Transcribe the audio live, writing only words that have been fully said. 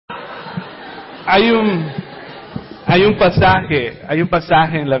Hay un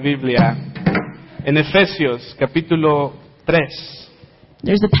pasaje en la Biblia, en Efesios capítulo 3.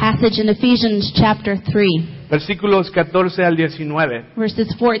 There's a passage in Ephesians chapter 3, Versículos 14 al 19,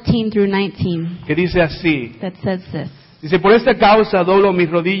 verses 14 through 19, que dice así. that says this. Dice, por esta causa doblo mis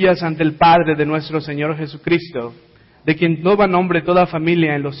rodillas ante el Padre de nuestro Señor Jesucristo, de quien toma nombre toda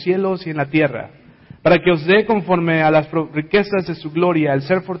familia en los cielos y en la tierra, para que os dé conforme a las riquezas de su gloria el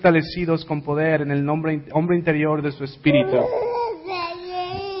ser fortalecidos con poder en el hombre interior de su espíritu,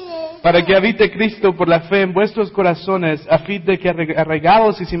 para que habite Cristo por la fe en vuestros corazones, a fin de que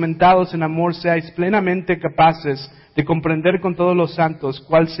arraigados y cimentados en amor seáis plenamente capaces de comprender con todos los santos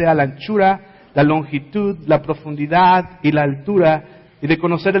cuál sea la anchura, la longitud, la profundidad y la altura, y de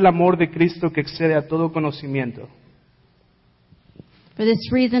conocer el amor de Cristo que excede a todo conocimiento. For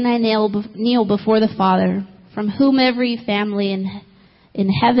this reason I kneel before the Father, from whom every family in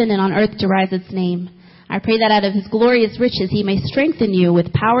heaven and on earth derives its name. I pray that out of His glorious riches He may strengthen you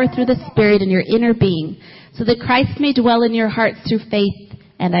with power through the Spirit in your inner being, so that Christ may dwell in your hearts through faith.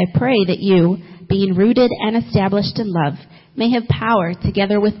 And I pray that you, being rooted and established in love, may have power,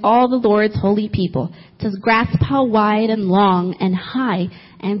 together with all the Lord's holy people, to grasp how wide and long and high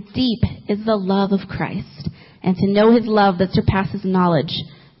and deep is the love of Christ, and to know His love that surpasses knowledge,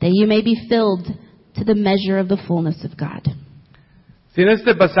 that you may be filled to the measure of the fullness of God. Si en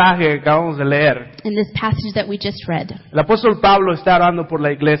este pasaje que acabamos de leer, In this passage that we just read, el apóstol Pablo está orando por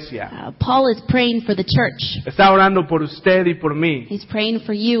la iglesia, Paul is praying for the church. está orando por usted y por mí. He's praying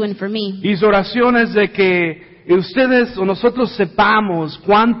for you and for me. Y su oración es de que ustedes o nosotros sepamos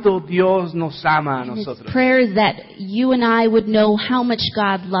cuánto Dios nos ama a And his nosotros. prayer is that you and I would know how much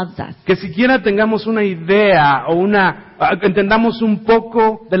God loves us. Que siquiera tengamos una idea o entendamos un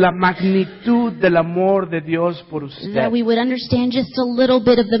poco de la magnitud del amor de Dios por usted. That we would understand just a little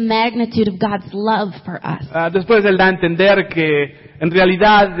bit of the magnitude of God's love for us. Después él da a entender que en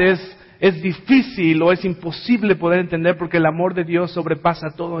realidad es difícil o es imposible poder entender porque el amor de Dios sobrepasa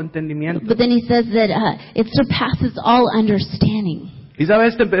todo entendimiento. But then he says that it surpasses all understanding. Y sabe,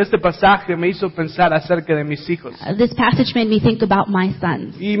 este pasaje me hizo pensar acerca de mis hijos. This passage made me think about my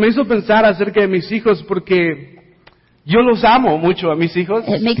sons. Y me hizo pensar acerca de mis hijos porque yo los amo mucho a mis hijos.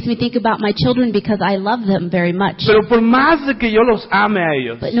 It makes me think about my children because I love them very much. Pero por más de que yo los ame a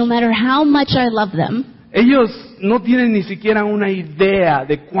ellos, But no matter how much I love them, ellos no tienen ni siquiera una idea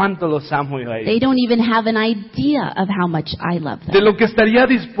de cuánto los amo yo a ellos. they don't even have an idea of how much I love De them. lo que estaría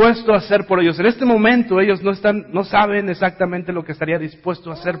dispuesto a hacer por ellos. En este momento ellos no saben exactamente lo que estaría dispuesto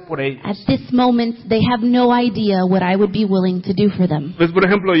a hacer por ellos. At this moment, they have no idea what I would be willing to do for them. Pues por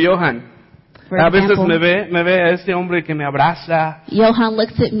ejemplo, Johan, For a veces example, me ve a este hombre que me abraza Johan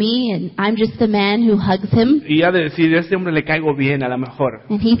looks at me and I'm just the man who hugs him, y ha de decir, a este hombre le caigo bien a lo mejor.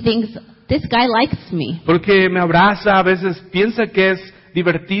 and he thinks, this guy likes me. Porque me abraza, a veces piensa que es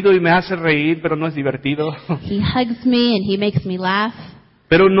divertido y me hace reír, pero no es divertido. He hugs me and he makes me laugh.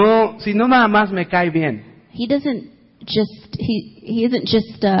 Pero no, si no nada más me cae bien. He isn't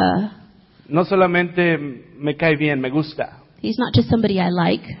just No solamente me cae bien, me gusta, he's not just somebody I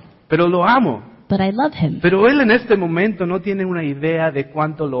like, pero lo amo. but I love him. Pero él en este momento no tiene una idea de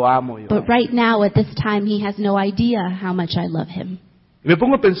cuánto lo amo yo. But right now, at this time, he has no idea how much I love him. Y me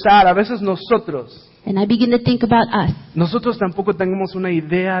pongo a pensar, a veces nosotros And I begin to think about us tampoco tenemos una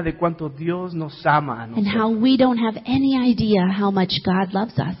idea de cuánto Dios nos ama a and how nosotros. we don't have any idea how much God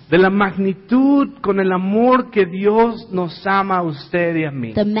loves us. De la magnitud con el amor que Dios nos ama a usted y a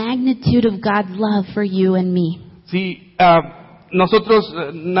mí. The magnitude of God's love for you and me. Si nosotros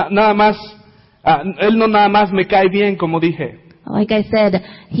nada más, él no nada más me cae bien, como dije. Like I said,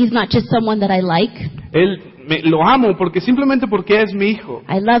 he's not just someone that I like. Él lo amo simplemente porque es mi hijo.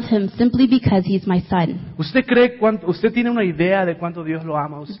 I love him simply because he's my son. ¿Usted tiene una idea de cuánto Dios lo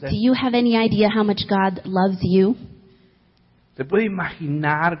ama a usted? Do you have any idea how much God loves you? ¿Se puede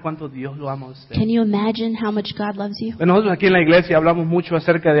imaginar cuánto Dios lo ama a usted? Can you imagine how much God loves you? Nosotros aquí en la iglesia hablamos mucho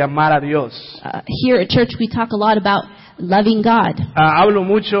acerca de amar a Dios. Here at church, we talk a lot about loving God. Hablo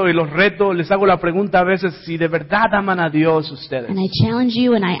mucho y los reto, les hago la pregunta a veces si de verdad aman a Dios ustedes. And I challenge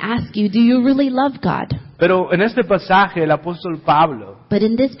you and I ask you, do you really love God? Pero en este pasaje el apóstol Pablo But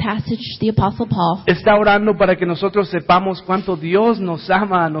in this passage, the Apostle Paul está orando para que nosotros sepamos cuánto Dios nos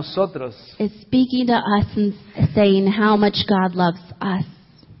ama a nosotros. is speaking to us and saying how much God loves us.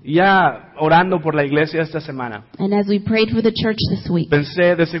 Y ya orando por la iglesia esta semana, And as we prayed for the church this week,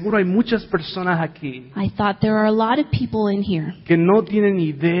 pensé, de seguro hay muchas personas aquí I thought there are a lot of people in here que no tienen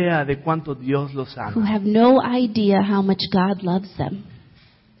idea de cuánto Dios los who ama. have no idea how much God loves them.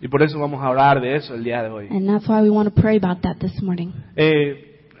 Y por eso vamos a hablar de eso el día de hoy. And that's why we want to pray about that this morning.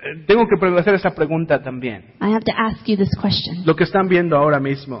 tengo que hacer esa pregunta también. I have to ask you this question. Lo que están viendo ahora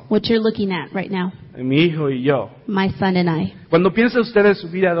mismo, What you're looking at right now, mi hijo y yo. my son and I. Cuando piensa usted en su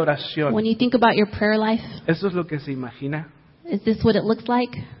vida de oración, When you think about your prayer life, ¿eso es lo que se imagina? is this what it looks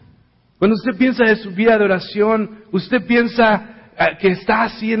like? Cuando usted piensa en su vida de oración, ¿usted piensa que está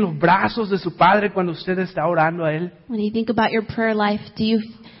así en los brazos de su Padre cuando usted está orando a Él? When you think about your prayer life,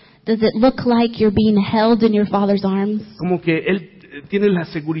 does it look like you're being held in your Father's arms? Como que Él tiene la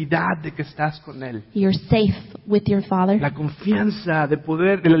seguridad de que estás con Él. You're safe with your Father. La confianza de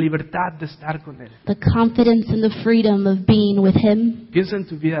poder, de la libertad de estar con Él. The confidence and the freedom of being with Him. Piensa en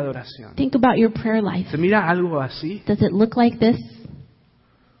tu vida de oración. Think about your prayer life. ¿Se mira algo así? Does it look like this?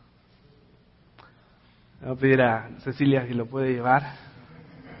 Voy a pedir a Cecilia si lo puede llevar.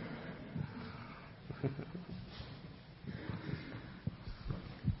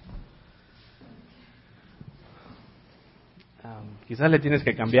 Quizás le tienes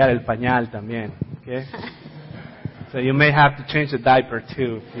que cambiar el pañal también, okay? So you may have to change the diaper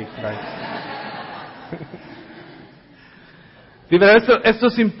too. Sí, pero esto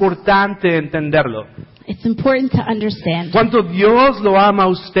es importante entenderlo. It's important to understand Cuánto Dios lo ama a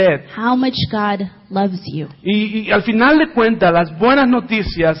usted. how much God loves you. Y al final de cuentas, las buenas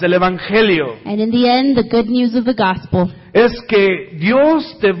noticias del Evangelio And in the end, the good news of the gospel es que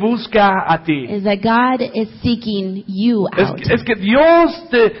Dios te busca a ti. is that God is seeking you out. Es que Dios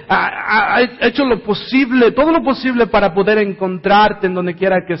te ha hecho lo posible, todo lo posible para poder encontrarte en donde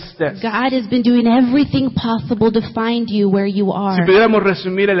quiera que estés. God has been doing everything possible to find you where you Si are. pudiéramos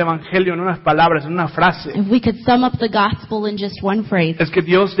resumir el Evangelio en unas palabras, en una frase, If we could sum up the gospel in just one phrase, es que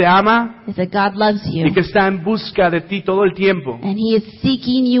Dios te ama is that God loves you y que está en busca de ti todo el tiempo. and He is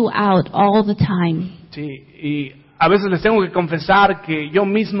seeking you out all the time. Sí, y a veces les tengo que confesar que yo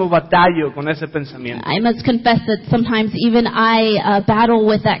mismo batallo con ese pensamiento. I must confess that sometimes even I battle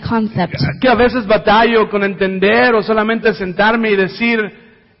with that concept. Que a veces batallo con entender o solamente sentarme y decir,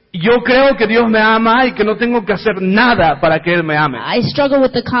 yo creo que Dios me ama y que no tengo que hacer nada para que Él me ame. I struggle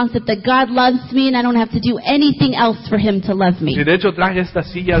with the concept that God loves me and I don't have to do anything else for Him to love me. Y de hecho traje esta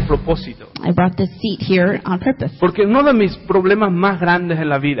silla al propósito. I brought this seat here on purpose Porque uno de mis problemas más grandes en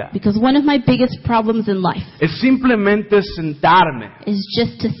la vida because one of my biggest problems in life es simplemente sentarme is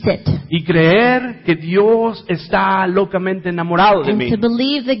just to sit y creer que Dios está locamente enamorado de and mí. to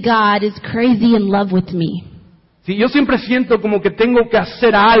believe that God is crazy in love with me. Sí, yo siempre siento como que tengo que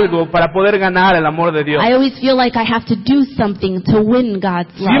hacer algo para poder ganar el amor de Dios. I always feel like I have to do something to win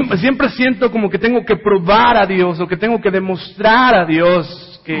God's love. Siempre siento como que tengo que probar a Dios o que tengo que demostrar a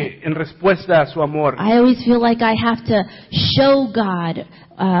Dios que en respuesta a su amor. I always feel like I have to show God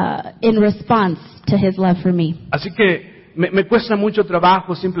in response to His love for me. Así que me cuesta mucho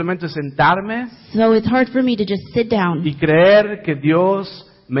trabajo simplemente sentarme So it's hard for me to just sit down y creer que Dios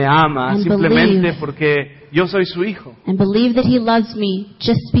me ama And simplemente believe. porque yo soy su hijo. and believe that He loves me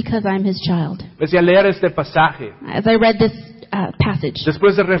just because I'm His child. Empecé a leer este pasaje. As I read this passage,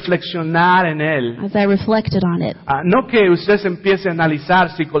 Después de reflexionar en él, as I reflected on it, no que usted se empiece a analizar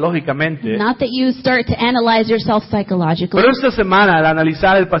psicológicamente, not that you start to analyze yourself psychologically, pero esta semana al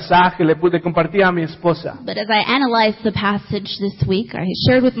analizar el pasaje le pude compartir a mi esposa but as I analyzed the passage this week, I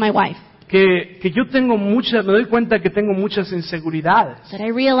shared with my wife que yo tengo me doy cuenta que tengo muchas inseguridades. that I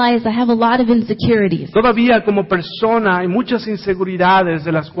realized I have a lot of insecurities. Todavía como persona hay muchas inseguridades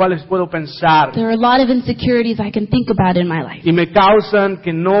de las cuales puedo pensar There are a lot of insecurities I can think about in my life. y me causan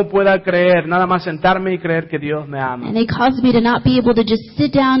que no pueda creer, nada más sentarme y creer que Dios me ama. And they cause me to not be able to just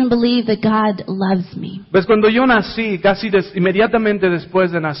sit down and believe that God loves me. Pues cuando yo nací, casi inmediatamente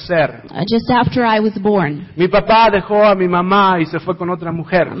después de nacer, Just after I was born, mi papá dejó a mi mamá y se fue con otra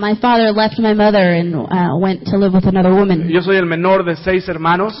mujer. my father left my mother and went to live with another woman. Yo soy el menor de 6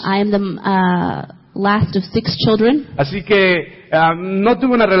 hermanos, I am the last of 6 children, así que no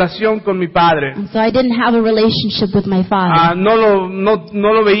tuve una relación con mi padre. and so I didn't have a relationship with my father. No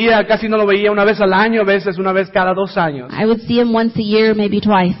lo veía, casi no lo veía una vez al año, a veces una vez cada 2 años. I would see him once a year, maybe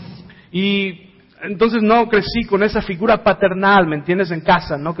twice. Y entonces no crecí con esa figura paternal, ¿me entiendes? En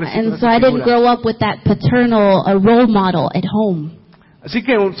casa, no crecí con And so esa I didn't figura. grow up with that paternal role model at home. Así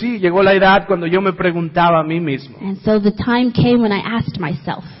que sí, llegó la edad cuando yo me preguntaba a mí mismo. And so the time came when I asked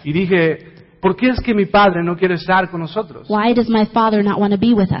myself, Y dije, ¿por qué es que mi padre no quiere estar con nosotros? Why does my father not want to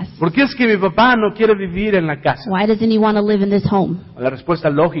be with us? ¿Por qué es que mi papá no quiere vivir en la casa? Why doesn't he want to live in this home? La respuesta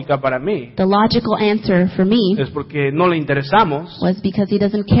lógica para mí The logical answer for me es porque no le interesamos, was because he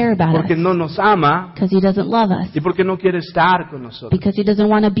doesn't care about porque us, no nos ama because he doesn't love us, y porque no quiere estar con nosotros. because he doesn't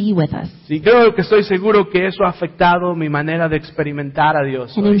want to be with us. Sí, creo que estoy seguro que eso ha afectado mi manera de experimentar a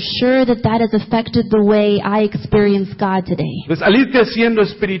Dios And I'm hoy. sure that that has affected the way I experience God today. De salir creciendo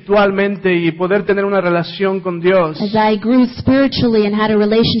espiritualmente y poder tener una relación con Dios. As I grew spiritually and had a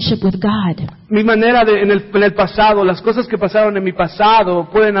relationship with God, Mi manera en el pasado, las cosas que pasaron en mi pasado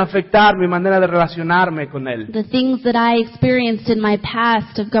pueden afectar mi manera de relacionarme con Él. the things that I experienced in my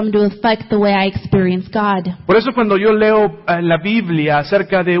past have come to affect the way I experience God. Por eso cuando yo leo en la Biblia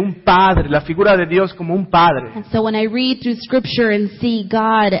acerca de un padre, la figura de Dios como un padre, And so when I read through Scripture and see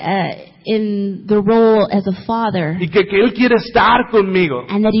God in the role as a father, y que Él quiere estar conmigo,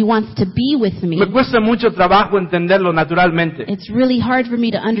 and that He wants to be with me, me cuesta mucho trabajo entenderlo naturalmente. it's really hard for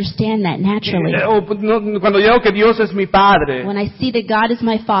me to understand that naturally. Cuando digo que Dios es mi padre, When I see that God is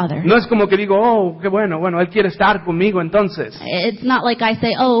my father, no es como que digo, oh, qué bueno, Él quiere estar conmigo entonces. it's not like I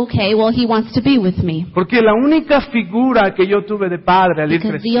say, oh, okay, well, He wants to be with me. Porque la única figura que yo tuve de padre al ir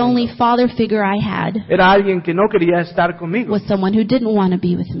Because the only creciendo father figure I had era alguien que no quería estar conmigo. was someone who didn't want to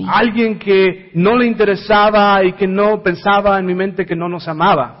be with me. Alguien que no le interesaba y que no pensaba en mi mente que no nos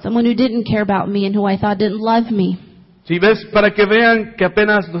amaba. Someone who didn't care about me and who I thought didn't love me. Si ves, para que vean que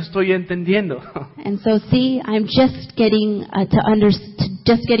apenas lo estoy entendiendo. And so, see, I'm just getting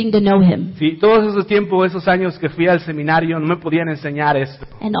just getting to know Him. Sí, todos esos tiempos, esos años que fui al seminario no me podían enseñar esto.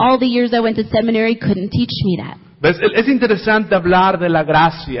 And all the years I went to seminary couldn't teach me that. ¿Ves? Es interesante hablar de la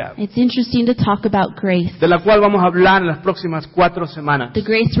gracia, It's interesting to talk about grace. de la cual vamos a hablar en las próximas 4 semanas. The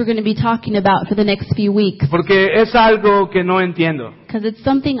grace we're going to be talking about for the next few weeks. Porque es algo que no entiendo. Because it's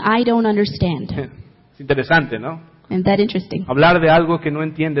something I don't understand. Es interesante, ¿no? Isn't that interesting? Hablar de algo que no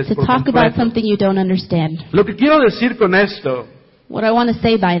entiendes To por talk about completo. something you don't understand. Lo que quiero decir con esto What I want to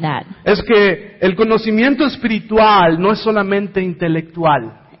say by that es que el conocimiento espiritual no es solamente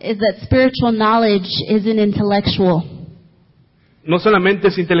intelectual, is that spiritual knowledge isn't intellectual. no solamente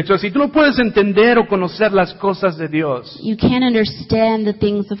es intelectual. Si tú no puedes entender o conocer las cosas de Dios You can't understand the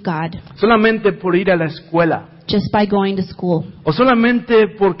things of God solamente por ir a la escuela, just by going to school, o solamente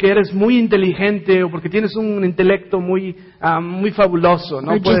porque eres muy inteligente o porque tienes un intelecto muy fabuloso,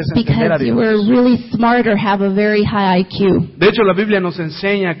 no or puedes just entender a because you Dios. were really smart or have a very high IQ. De hecho, la Biblia nos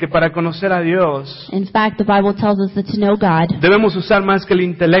enseña que para conocer a Dios In fact, the Bible tells us that to know God, debemos usar más que el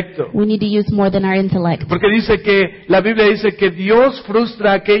intelecto. we need to use more than our intellect. Porque la Biblia dice que Dios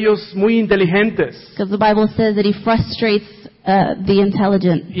frustra a aquellos muy inteligentes Because the Bible says that He frustrates the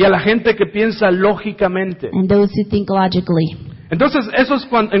intelligent y a la gente que piensa lógicamente. and those who think logically. Entonces, eso es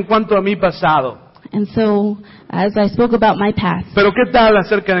en cuanto a mi pasado. And so, as I spoke about my past, Pero ¿qué tal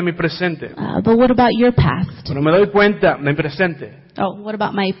acerca de mi presente? but what about your past? Bueno, me doy cuenta, mi presente. Oh, what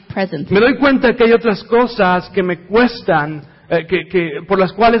about my present? Me doy cuenta que hay otras cosas que me cuestan, por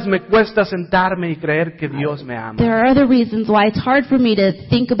las cuales me cuesta sentarme y creer que Dios me ama. There are other reasons why it's hard for me to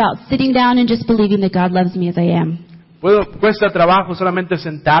think about sitting down and just believing that God loves me as I am. Cuesta trabajo solamente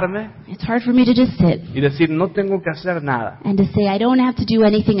sentarme It's hard for me to just sit y decir, no tengo que hacer nada. and to say, I don't have to do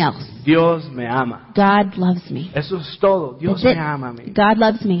anything else. Dios me ama. God loves me. Eso es todo. Dios That's me it. ama a mí. God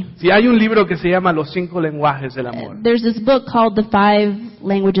loves me. Si hay un libro que se llama Los 5 lenguajes del amor. There's this book called The 5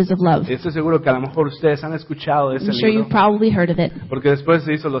 Languages of Love. Estoy seguro que a lo mejor ustedes han escuchado de ese I'm sure libro. you've probably heard of it. Porque después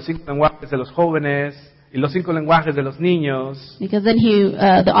se hizo Los 5 lenguajes de los jóvenes y los 5 lenguajes de los niños. Because then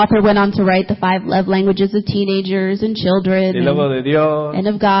the author went on to write the 5 love languages of teenagers and children Y luego de Dios. and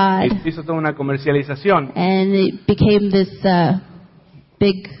of God. Y hizo toda una comercialización. And it became this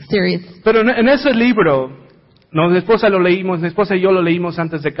big series. Pero en ese libro, mi esposa y yo lo leímos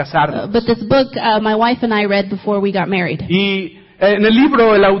antes de casarnos. But this book, my wife and I read before we got married. Y en el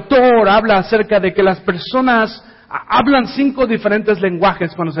libro el autor habla acerca de que las personas hablan 5 diferentes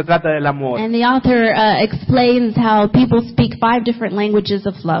lenguajes cuando se trata del amor. And the author explains how people speak 5 different languages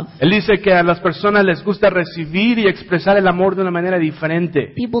of love. Él dice que a las personas les gusta recibir y expresar el amor de una manera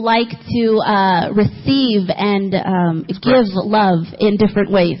diferente. People like to receive and give love in different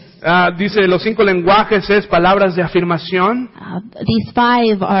ways. Dice, los 5 lenguajes es palabras de afirmación, These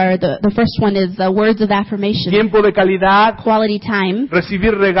 5 are, the first one is words of affirmation, tiempo de calidad, quality time,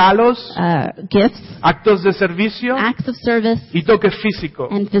 recibir regalos, gifts, actos de servicio acts of service, y toque físico.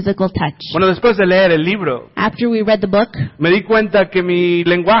 and physical touch. Bueno, después de leer el libro, After we read the book, me di cuenta que mi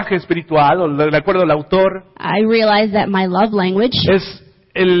lenguaje espiritual, o de acuerdo al autor, I realized that my love language es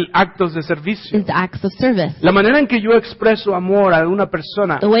actos de servicio. is acts of service. La manera en que yo expreso amor a una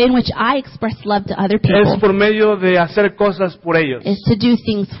persona The way in which I express love to other es people por medio de hacer cosas por ellos. is to do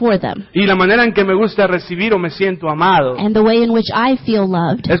things for them. Y la manera en que me gusta recibir o me siento amado And the way in which I feel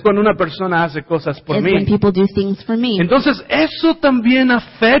loved es cuando una persona hace cosas por is mí. when people do things for me. Entonces eso también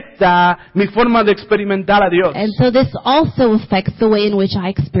afecta mi forma de experimentar a Dios. And so this also affects the way in which I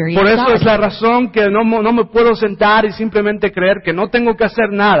experience Por eso es God. la razón que no me puedo sentar y simplemente creer que no tengo que hacer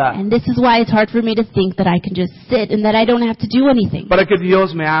nada And this is why it's hard for me to think that I can just sit and that I don't have to do anything para que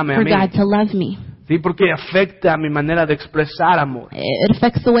Dios me ame a for mí. God to love me. Sí, porque afecta mi manera de expresar amor. It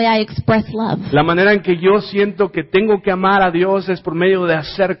affects the way I express love. La manera en que yo siento que tengo que amar a Dios es por medio de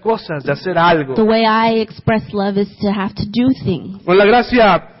hacer cosas, de hacer algo. The way I express love is to have to do things. Con la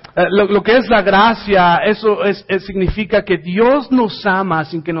gracia, lo que es la gracia, eso significa que Dios nos ama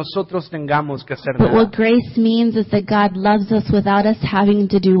sin que nosotros tengamos que hacer But nada. what grace means is that God loves us without us having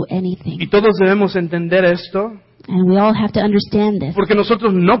to do Y anything. todos debemos entender esto, And we all have to understand this porque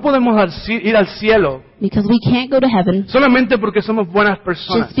nosotros no podemos ir al cielo because we can't go to heaven solamente porque somos buenas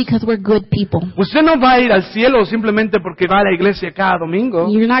personas. just because we're good people. Usted no va a ir al cielo simplemente porque va a la iglesia cada domingo.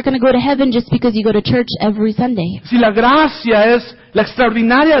 You're not going to go to heaven just because you go to church every Sunday. Si la gracia es la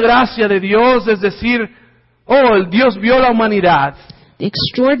extraordinaria gracia de Dios, es decir, el Dios vio la humanidad The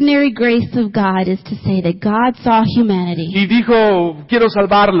extraordinary grace of God is to say that God saw humanity y dijo, quiero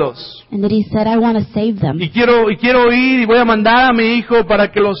salvarlos. and that He said, I want to save them. Y quiero ir y voy a mandar a mi hijo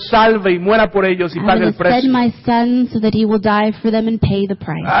para que los salve y muera por ellos y I'm pague going el to send precio. my son so that he will die for them and pay the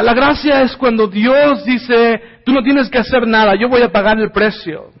price. La gracia es cuando Dios dice, tú no tienes que hacer nada, yo voy a pagar el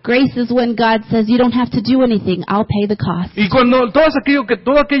precio. Grace is when God says, you don't have to do anything, I'll pay the cost. Y cuando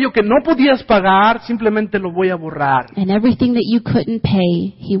todo aquello que no podías pagar, simplemente lo voy a borrar. And everything that you couldn't pay,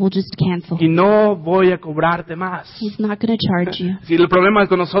 He will just cancel. Y no voy a cobrarte más. He's not going to charge you. Si el problema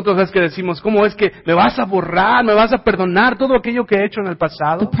con nosotros es que decimos, ¿cómo es que me vas a borrar, me vas a perdonar todo aquello que he hecho en el The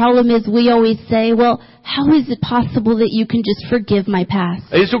pasado? problem is we always say, well, how is it possible that you can just forgive my past?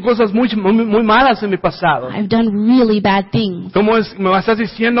 He hecho cosas muy malas en mi pasado. I've done really bad things. ¿Cómo es me estás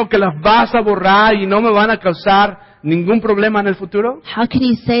diciendo que las vas a borrar y no me van a causar ningún problema en el futuro? How can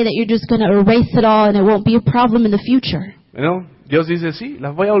you say that you're just going to erase it all and it won't be a problem in the future? Bueno, Dios dice, sí,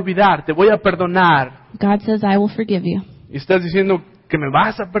 las voy a olvidar, te voy a perdonar. God says, I will forgive you. ¿Y estás diciendo que me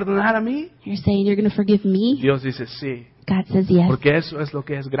vas a perdonar a mí? You're saying you're going to forgive me? Dios dice, sí, God says yes, porque eso es lo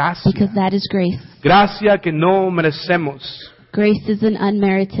que es gracia. because that is grace. Gracia que no merecemos. Grace is an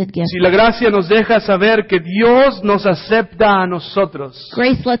unmerited gift. Si la gracia nos deja saber que Dios nos acepta a nosotros,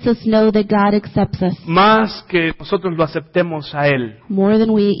 Grace lets us know that God accepts us más que nosotros lo aceptemos a Él. more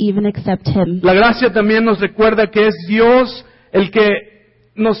than we even accept Him. La gracia también nos recuerda que es Dios el que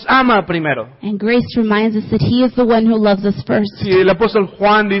nos ama primero. And grace reminds us that He is the one who loves us first. Si el apóstol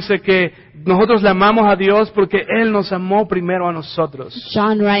Juan dice que nosotros le amamos a Dios porque Él nos amó primero a nosotros.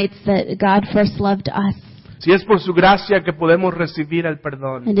 John writes that God first loved us, Si es por su gracia que podemos recibir el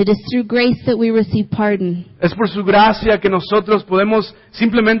perdón. and it is through grace that we receive pardon. Es por su gracia que nosotros podemos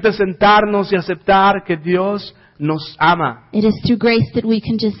simplemente sentarnos y aceptar que Dios nos ama. It is through grace that we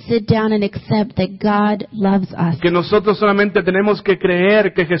can just sit down and accept that God loves us. Que nosotros solamente tenemos que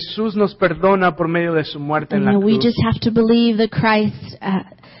creer que Jesús nos perdona por medio de su muerte en And la that we cruz. just have to believe that Christ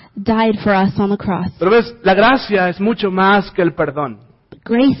died for us on the cross. Pero ves, la gracia es mucho más que el perdón.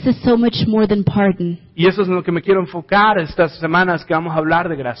 Grace is so much more than pardon. Y eso es en lo que me quiero enfocar estas semanas que vamos a hablar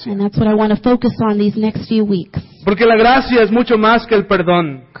de gracia. And that's what I want to focus on these next few weeks. Porque la gracia es mucho más que el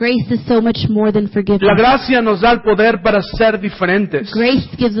perdón. Grace is so much more than La forgiveness. gracia nos da el poder para ser diferentes. Grace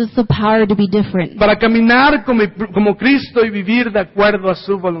gives us the power to be different, Para caminar como Cristo y vivir de acuerdo a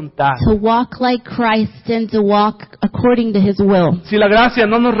su voluntad. to walk like Christ and to walk according to His will. Si la gracia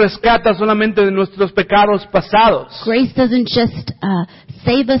no nos rescata solamente de nuestros pecados pasados, Grace doesn't just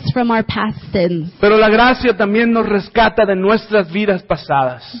save us from our past sins, pero la gracia también nos rescata de nuestras vidas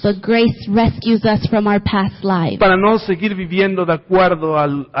pasadas, but grace rescues us from our past lives para no seguir viviendo de acuerdo a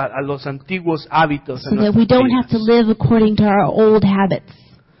los antiguos hábitos. so en that we nuestras don't have vidas. to live according to our old habits.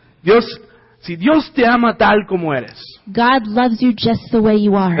 Si Dios te ama tal como eres, God loves you just the way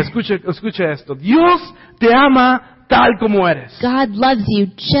you are. escuche esto, Dios te ama tal como eres. God loves you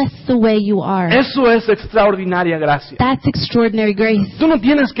just the way you are. Eso es extraordinaria gracia. That's extraordinary grace. Tú no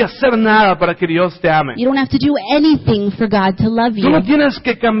tienes que hacer nada para que Dios te ame. You don't have to do anything for God to love Tú no you. tienes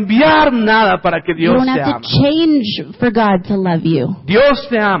que cambiar nada para que You Dios don't te have to ame. change for God to love you. Dios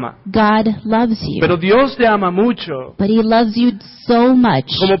te ama, God loves you. pero Dios te ama mucho But He loves you so much,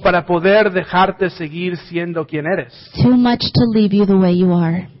 como para poder dejarte seguir siendo quien eres. too much to leave you the way you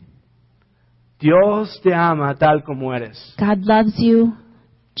are. Dios te ama tal como eres. God loves you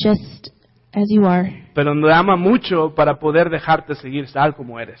just as you are, pero te ama mucho para poder dejarte seguir tal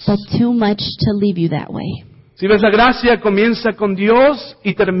como eres. but too much to leave you that way. Si ves, la gracia comienza con Dios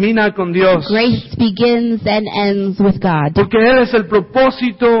y termina con Dios. Grace begins and ends with God. Porque Él es el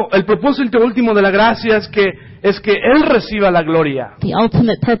propósito último de la gracia es que Él reciba la gloria. The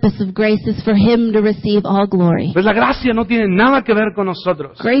ultimate purpose of grace is for Him to receive all glory. Pues la gracia no tiene nada que ver con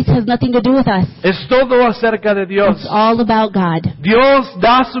nosotros. Grace has nothing to do with us. Es todo acerca de Dios. It's all about God. Dios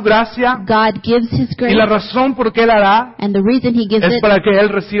da su gracia God gives His y grace, la razón por qué la da and the reason He gives es it para que Él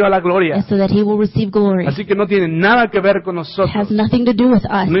reciba la gloria. is so that He will receive glory. Así que no tiene nada que ver con It has nosotros. nothing to do with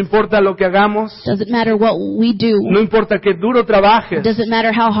us. No importa lo que hagamos, Doesn't matter what we do. no importa qué duro trabajes, Doesn't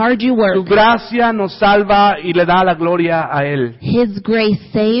matter how hard you su work. gracia nos salva y le da la gloria a Él. His grace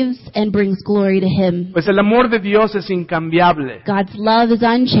saves and brings glory to Him. Pues el amor de Dios es incambiable. God's love is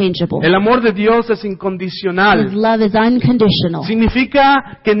unchangeable. El amor de Dios es His incondicional. love is unconditional.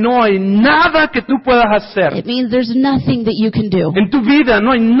 Significa que no hay nada que tú puedas hacer. It means there's nothing that you can do. En tu vida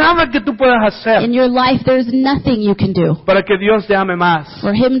no hay nada que tú puedas hacer In your life, there's nothing you can do para que Dios te ame más.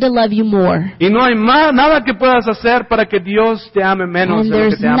 for Him to love you more. Y no hay nada que puedas hacer para que Dios te ame menos And de lo que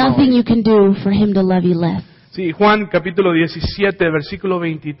there's te ama nothing hoy. you can do for Him to love you less. Sí, Juan capítulo 17, versículo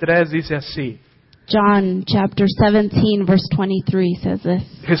 23 dice así. John chapter 17 verse 23 says this.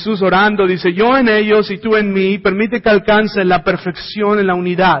 Jesús orando dice, yo en ellos y tú en mí, permite que alcancen la perfección en la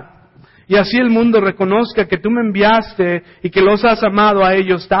unidad. Y así el mundo reconozca que tú me enviaste y que los has amado a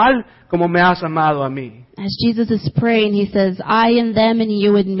ellos tal como me has amado a mí. As Jesus is praying, He says, I in them and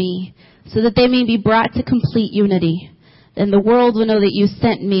you in me, so that they may be brought to complete unity. Then the world will know that you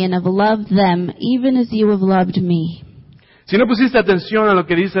sent me and have loved them, even as you have loved me. Si no pusiste atención a lo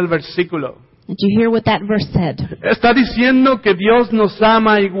que dice el versículo, Did you hear what that verse said? está diciendo que Dios nos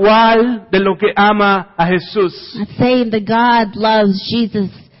ama igual de lo que ama a Jesús. It's saying that God loves Jesus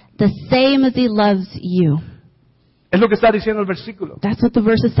the same as He loves you. Es lo que está diciendo el versículo. That's what the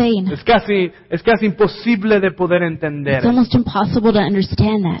verse is saying. Es casi imposible de poder entender. It's almost impossible to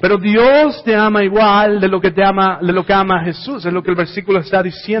understand that. Pero Dios te ama igual de lo que ama a Jesús, es lo que el versículo está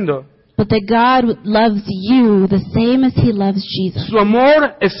diciendo. But that God loves you the same as He loves Jesus. Su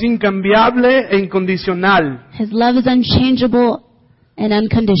amor es incambiable e incondicional. His love is unchangeable and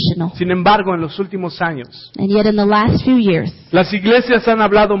unconditional. Sin embargo, en los últimos años, And yet in the last few years, las iglesias han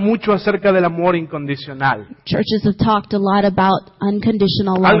hablado mucho acerca del amor incondicional. churches have talked a lot about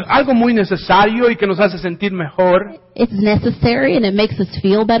unconditional love. Algo muy necesario y que nos hace sentir mejor, It's necessary and it makes us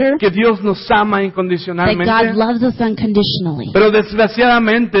feel better que Dios nos ama that incondicionalmente. God loves us unconditionally. Pero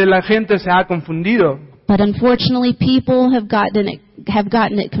desgraciadamente la gente se ha confundido But unfortunately, people have gotten it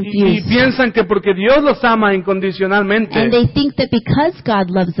y confused. piensan que porque Dios los ama incondicionalmente, And they think that because God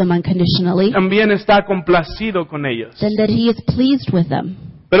loves them unconditionally, también está complacido con ellos. then that He is pleased with them.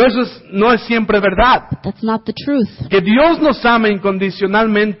 Pero eso no es siempre verdad. That's not the truth. Que Dios nos ama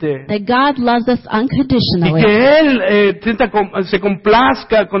incondicionalmente That God loves us y unconditionally que Él se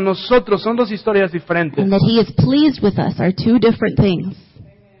complazca con nosotros son dos historias diferentes. and that He is pleased with us are two different things.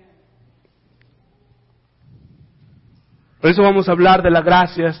 Por eso vamos a hablar de la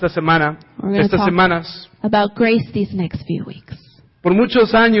gracia estas We're gonna talk semanas. about grace these next few weeks. Por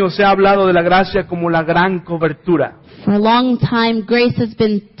muchos años se ha hablado de la gracia como la gran cobertura. For a long time, grace has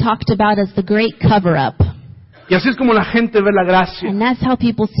been talked about as the great cover-up. Y así es como la gente ve la gracia. And that's how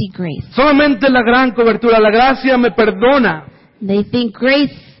people see grace. Solamente la gran cobertura. La gracia me perdona. They think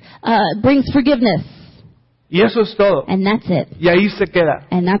grace brings forgiveness, Y eso es todo. and that's it. Y ahí se queda.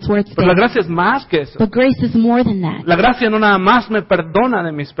 And that's where it Pero la stays. gracia es más que eso. But grace is more than that. La gracia no nada más me perdona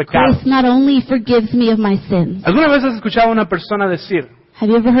de mis pecados. Grace not only forgives me of my sins. ¿Alguna vez has escuchado a una persona decir, Have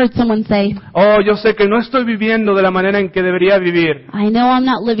you ever heard someone say, oh, yo sé que no estoy viviendo de la manera en que debería vivir, I know I'm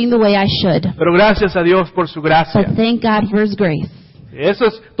not living the way I should, pero gracias a Dios por su gracia? but thank God for His grace. Eso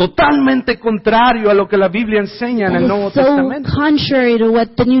es totalmente contrario a lo que la Biblia enseña en That el Nuevo is so Testamento. contrary to what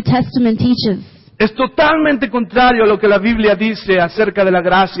the New Testament teaches. Es totalmente contrario a lo que la Biblia dice acerca de la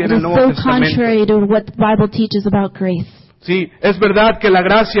gracia It en is el Nuevo so Testamento. contrary to what the Bible teaches about grace. Sí, es verdad que la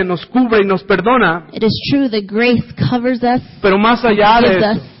gracia nos cubre y nos perdona, It is true that grace covers us, pero más allá de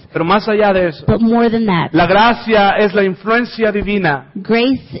Forgives eso, but more than that, la gracia es la influencia divina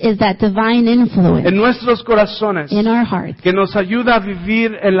grace is that divine influence en nuestros corazones in our hearts que nos ayuda a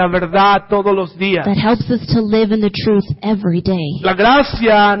vivir en la verdad todos los días. that helps us to live in the truth every day. La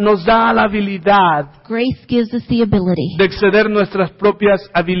gracia nos da la habilidad Grace gives us the ability de exceder nuestras propias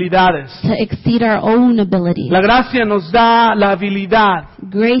habilidades. to exceed our own abilities. La gracia nos da la habilidad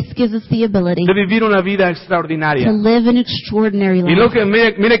Grace gives us the ability de vivir una vida to extraordinaria. live an extraordinary Y lo life. que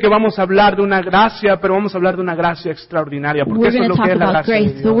mire que vamos a hablar de una gracia, pero vamos a hablar de una gracia extraordinaria, porque We're eso es going lo to que talk es la about gracia de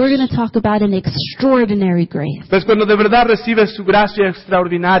grace, but we're going Dios. to talk about an extraordinary grace. Pues cuando de verdad recibes su gracia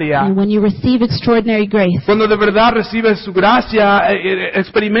extraordinaria, And when you receive extraordinary grace, cuando de verdad recibes su gracia,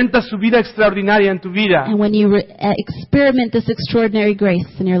 experimentas su vida extraordinaria en tu vida, and when you experiment this extraordinary grace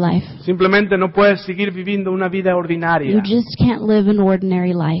in your life, simplemente no puedes seguir viviendo una vida you ordinaria. just can't live an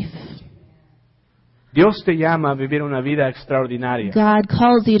ordinary life. Dios te llama a vivir una vida extraordinaria. God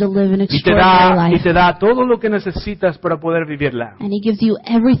calls you to live an Y extraordinary te life. da todo lo que necesitas para poder vivirla. And He gives you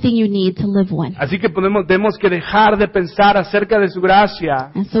everything you need to live one. Así que tenemos que dejar de pensar acerca de su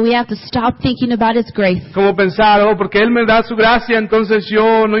gracia, And so we have to stop thinking about His grace como pensar, oh, porque Él me da su gracia, entonces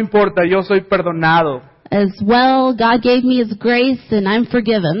yo, no importa, yo soy perdonado. as well. God gave me His grace and I'm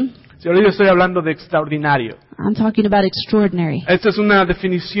forgiven. Si ahora yo estoy hablando de extraordinario. I'm talking about extraordinary. Esta es una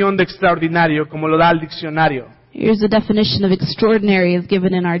definición de extraordinario, como lo da el diccionario. Here's the definition of extraordinary as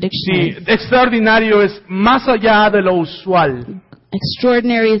given in our Sí, dictionary. extraordinario es más allá de lo usual,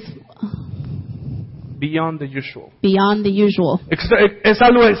 Extraordinary is beyond the usual. beyond the usual. Es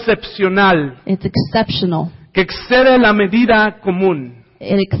algo excepcional, It's exceptional. que excede la medida común.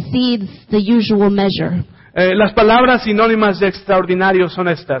 It exceeds the usual measure. Las palabras sinónimas de extraordinario son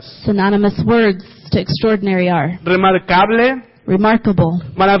estas: Synonymous words to extraordinary are remarcable, remarkable,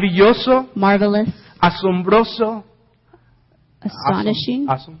 maravilloso, marvelous, asombroso, astonishing,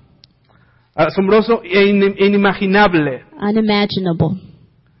 asombroso e inimaginable. unimaginable.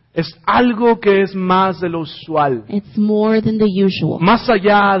 Es algo que es más de lo usual, It's more than the usual, más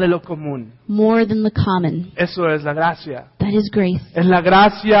allá de lo común. more than the common. Eso es la gracia. That is grace. Es la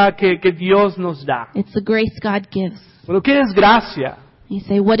gracia que Dios nos da. It's the grace God gives. ¿Pero qué es gracia? You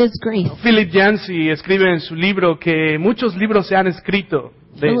say, what is grace? Philip Yancey escribe en su libro que muchos libros se han escrito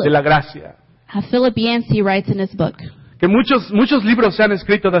de la gracia. Philip Yancey writes in his book Que muchos libros se han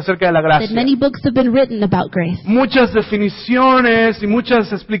escrito acerca de la that gracia. many books have been written about grace. Muchas definiciones y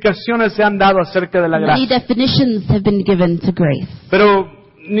muchas explicaciones se han dado acerca de la Many gracia. definitions have been given to grace, Pero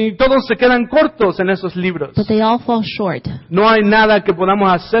ni todos se quedan cortos en esos libros. but they all fall short. No hay nada que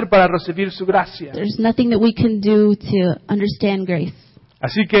podamos hacer para recibir su gracia. There's nothing that we can do to understand grace.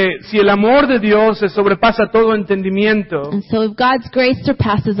 Así que si el amor de Dios se sobrepasa todo entendimiento, And so if God's grace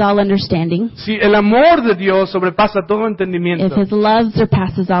surpasses all understanding, si el amor de Dios sobrepasa todo if entendimiento, His love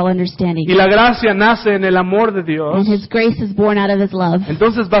surpasses all understanding, y la gracia nace en el amor de Dios, and His grace is born out of His love,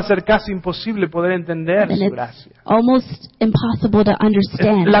 entonces va a ser casi imposible poder entender then su it's gracia. almost impossible to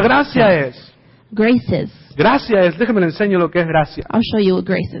understand. La gracia es, Grace is. déjeme le enseño lo que es gracia. I'll show you what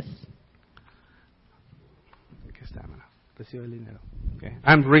grace is. Aquí está, hermano. Recibe el dinero. Okay.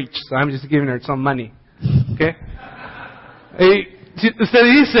 I'm rich, so I'm just giving her some money. Okay. Y si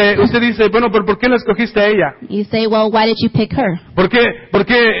usted dice, bueno, pero ¿por qué la escogiste a ella? You say, well, why did you pick her? Porque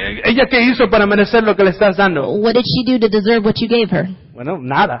ella qué hizo para merecer lo que le estás dando? What did she do to deserve what you gave her? Bueno,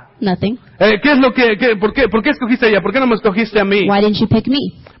 nada. Nothing. ¿Qué es lo por qué escogiste a ella? ¿Por qué no me escogiste a mí? Why didn't you pick me?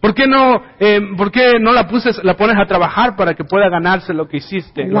 ¿Por qué no la pones a trabajar para que pueda ganarse lo que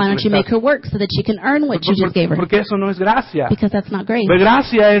hiciste? Why don't you make her work so that she can earn what you just gave her? Porque eso no es gracia. Because that's not grace. La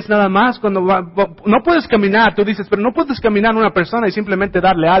gracia es nada más cuando no puedes caminar, tú dices, pero no puedes caminar a una persona y simplemente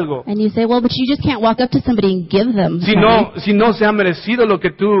darle algo. And you say, well, but you just can't walk up to somebody and give them money Si no se ha merecido lo que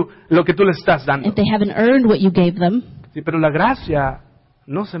tú le estás dando. if they haven't earned what you gave them. Sí, pero la gracia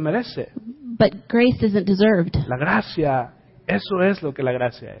no se merece. But grace isn't deserved. La gracia, eso es lo que la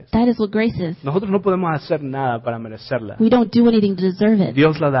gracia es. That is what grace is. Nosotros no podemos hacer nada para merecerla. We don't do anything to deserve it.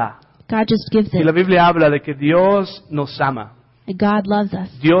 Dios la da. God just gives Y la it. Biblia habla de que Dios nos ama. And God loves us.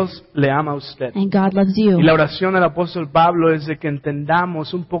 Dios le ama a usted. And God loves you. Y la oración del apóstol Pablo es de que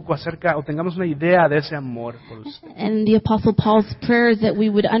entendamos un poco acerca o tengamos una idea de ese amor por usted. And the Apostle Paul's prayer is that we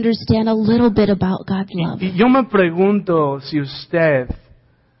would understand a little bit about God's love. Y yo me pregunto si usted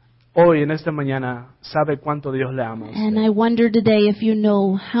hoy en esta mañana sabe cuánto Dios le ama a And usted. I wonder today if you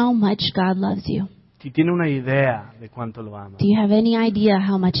know how much God loves you. Si tiene una idea de cuánto lo ama. Do you have any idea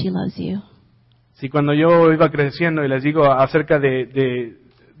how much He loves you? Si cuando yo iba creciendo y les digo acerca de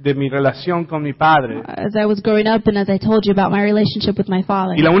mi relación con mi padre, As I was growing up and as I told you about my relationship with my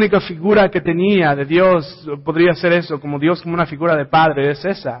father, y la única figura que tenía de Dios podría ser eso, como Dios como una figura de padre, es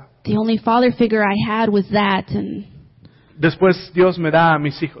esa. the only father figure I had was that, Después Dios me da a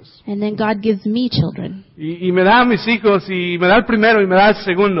mis hijos. and then God gives me children. Y me da a mis hijos, y me da el primero, y me da el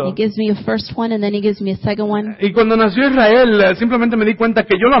segundo. He gives me a first one, and then He gives me a second one. Y cuando nació Israel, simplemente me di cuenta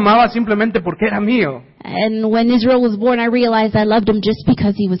que yo lo amaba simplemente porque era mío. And when Israel was born, I realized I loved him just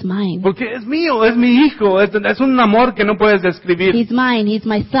because he was mine. Porque es mío, es mi hijo, es un amor que no puedes describir. He's mine, he's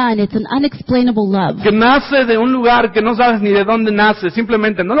my son. It's an unexplainable love. Que nace de un lugar que no sabes ni de dónde nace,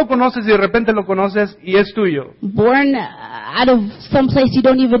 simplemente no lo conoces y de repente lo conoces y es tuyo. Born out of some place you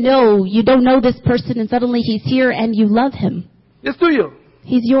don't even know. You don't know this person, and suddenly he's here and you love him. Y es tuyo.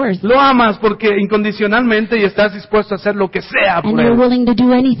 He's yours. Lo amas porque incondicionalmente y estás dispuesto a hacer lo que sea And por you're él. willing to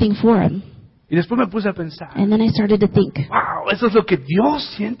do anything for him. Y después me puse a pensar, And then I started to think, wow, eso es lo que Dios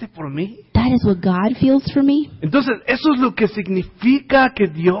siente por mí. that is what God feels for me? Entonces, ¿eso es lo que significa que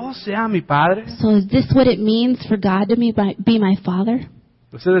Dios sea mi Padre? So is this what it means for God to be my Father?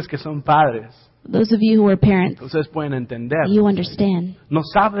 Ustedes que son padres, Those of you who are parents, ustedes pueden entender. you understand. No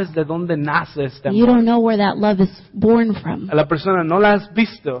sabes de dónde nace este You amor. don't know where that love is born from. A la persona no la has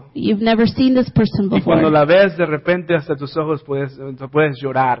visto. You've never seen this person Y cuando before. la ves, de repente hasta tus ojos puedes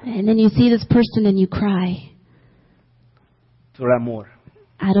llorar And then you see this person and you cry por amor.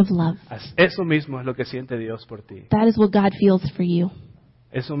 out of love. Eso mismo es lo que siente Dios por ti. That is what God feels for you.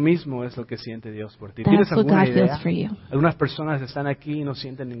 Eso mismo es lo que siente Dios por ti. ¿Tienes That's what alguna God idea? feels for you. Algunas personas están aquí y no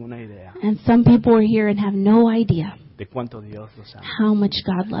sienten ninguna idea And some people are here and have no idea de cuánto Dios los ama. how much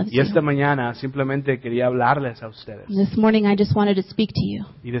God loves Y esta you. mañana simplemente quería hablarles a ustedes This morning I just wanted to speak to you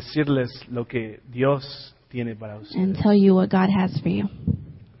y decirles lo que Dios tiene para and ustedes. tell you what God has for you.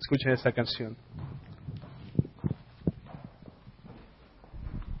 Escuchen esta canción.